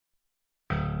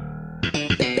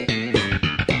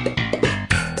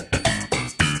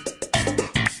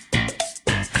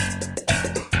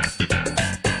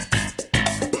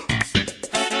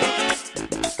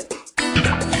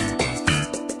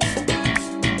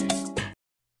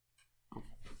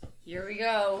Here we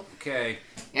go. Okay.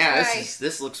 Yeah,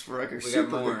 this looks like a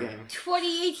super good game.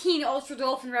 2018 Ultra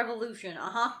Dolphin Revolution.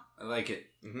 I like it.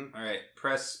 Alright,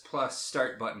 press plus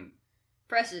start button.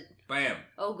 Press it. Bam.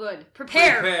 Oh, good.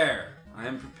 Prepare. Prepare. I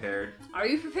am prepared. Are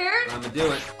you prepared? I'm gonna do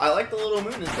it. I like the little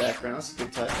moon in the background. That's a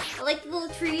good touch. I like the little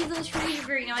trees. Those trees are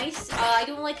very nice. I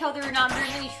don't like how there are not very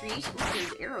many trees. Ooh,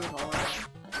 there's arrows all around.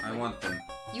 I want them.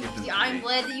 I'm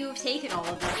glad that you have taken all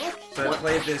of them. Look. So I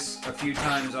played this a few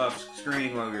times off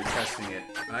screen while we were testing it.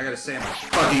 And I gotta say, I'm a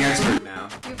fucking expert now.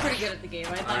 You're pretty good at the game.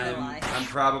 I'm not gonna lie. I'm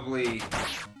probably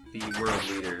the world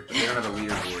leader. They don't have a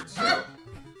leaderboard, so...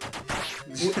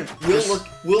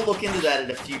 we'll look into that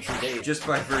at a future date. Just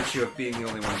by virtue of being the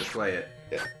only one to play it.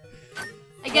 Yeah.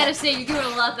 I gotta say, you're doing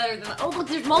a lot better than... Oh, look,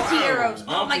 there's multi-arrows.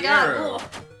 Oh my god.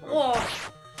 Oh.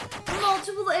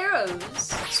 Multiple arrows.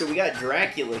 So we got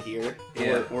Dracula here,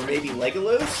 Yeah. or maybe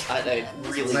Legolas. I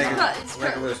really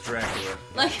Legolas Dracula.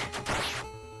 Like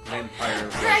Vampire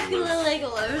Dracula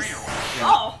Legolas.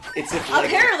 Oh! It's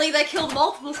Apparently that killed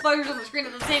multiple spiders on the screen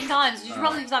at the same time, so you should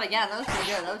probably use that again. That was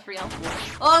pretty good. That was pretty helpful.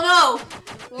 Oh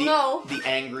no! The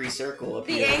angry circle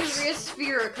appears. The angriest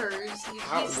sphere occurs.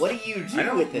 What do you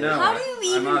do with it? How do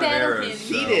you even battle him?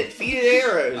 Feed it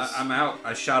arrows. I'm out.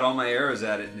 I shot all my arrows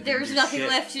at it. And There's nothing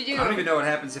left to do. I don't even know what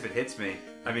happens if it hits me.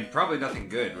 I mean, probably nothing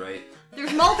good, right?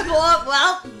 There's multiple.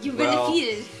 Well, you've been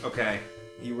defeated. Okay.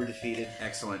 You were defeated.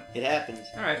 Excellent. It happened.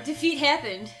 Alright. Defeat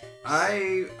happened.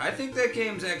 I think that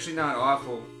game's actually not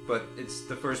awful, but it's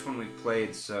the first one we've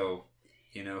played, so,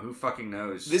 you know, who fucking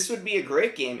knows? This would be a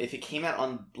great game if it came out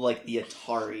on, like, the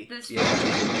Atari.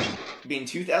 In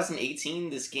 2018,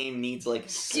 this game needs, like,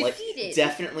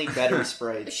 definitely better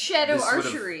sprites. Shadow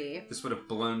Archery. This would have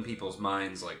blown people's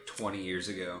minds, like, 20 years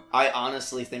ago. I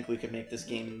honestly think we could make this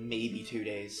game in maybe 2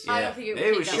 days. Yeah. I don't think it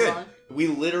would take that long. We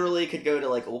literally could go to,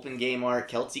 like, Open Game Art,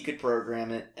 Celty could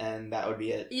program it, and that would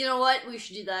be it. You know what? We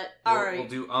should do that. Alright. We'll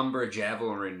do Umbra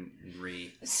Javelin.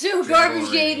 So,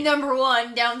 Garbage Game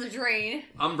 #1 down the drain.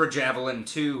 Umbra Javelin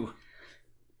 2.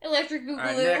 Electric Boogaloo.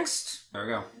 Alright, next. There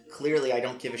we go. Clearly, I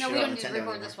don't give a shit about Nintendo. No, we don't need to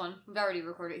record this one. We've already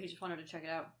recorded it. He just wanted to check it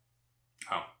out.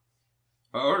 Oh.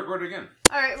 I'll record it again.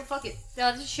 Alright, well, fuck it.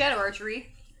 This is Shadow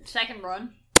Archery. Second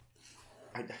run.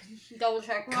 Double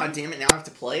check run. God damn it, now I have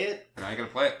to play it? Now I gotta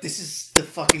play it. This is the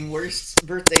fucking worst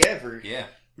birthday ever. Yeah.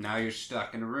 Now you're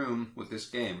stuck in a room with this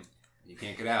game. You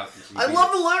can't get out. I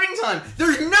love the loading time!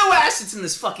 There's no assets in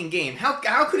this fucking game!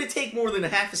 How could it take more than a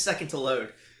half a second to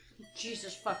load?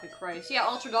 Jesus fucking Christ. Yeah,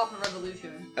 Ultra Dolphin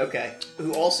Revolution. Okay.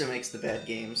 Who also makes the bad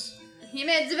games. He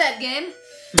made the bad game.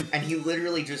 And he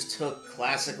literally just took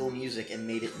classical music and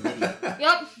made it MIDI.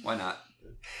 Yep. Why not?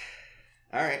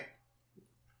 Alright.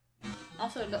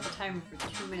 Also got the timer for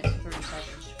 2 minutes and 30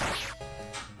 seconds.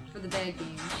 For the bad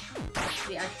games.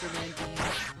 The extra bad games.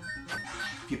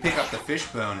 If you pick up the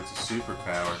fishbone, it's a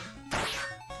superpower.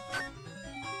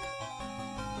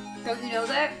 Don't you know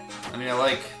that? I mean, I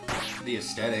like the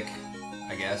aesthetic,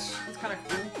 I guess. It's kind of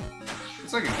cool.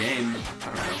 It's like a game. I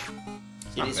don't know.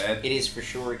 It's not bad. It is for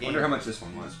sure a game. I wonder how much this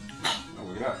one was. I'll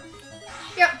look it up.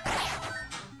 Yep.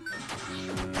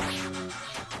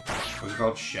 What's it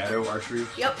called? Shadow Archery?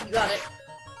 Yep, you got it.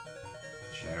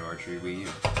 Shadow Archery Wii U.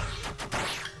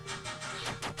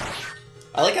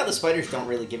 I like how the spiders don't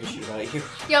really give a shit about you.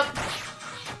 Yep.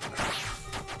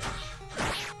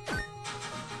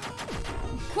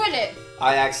 Quit it!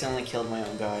 I accidentally killed my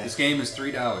own guy. This game is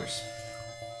 $3. $3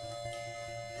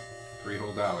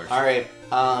 whole. Alright,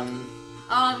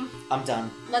 I'm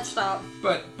done. Let's stop.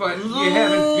 But you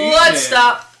haven't beaten it. Let's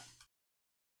stop.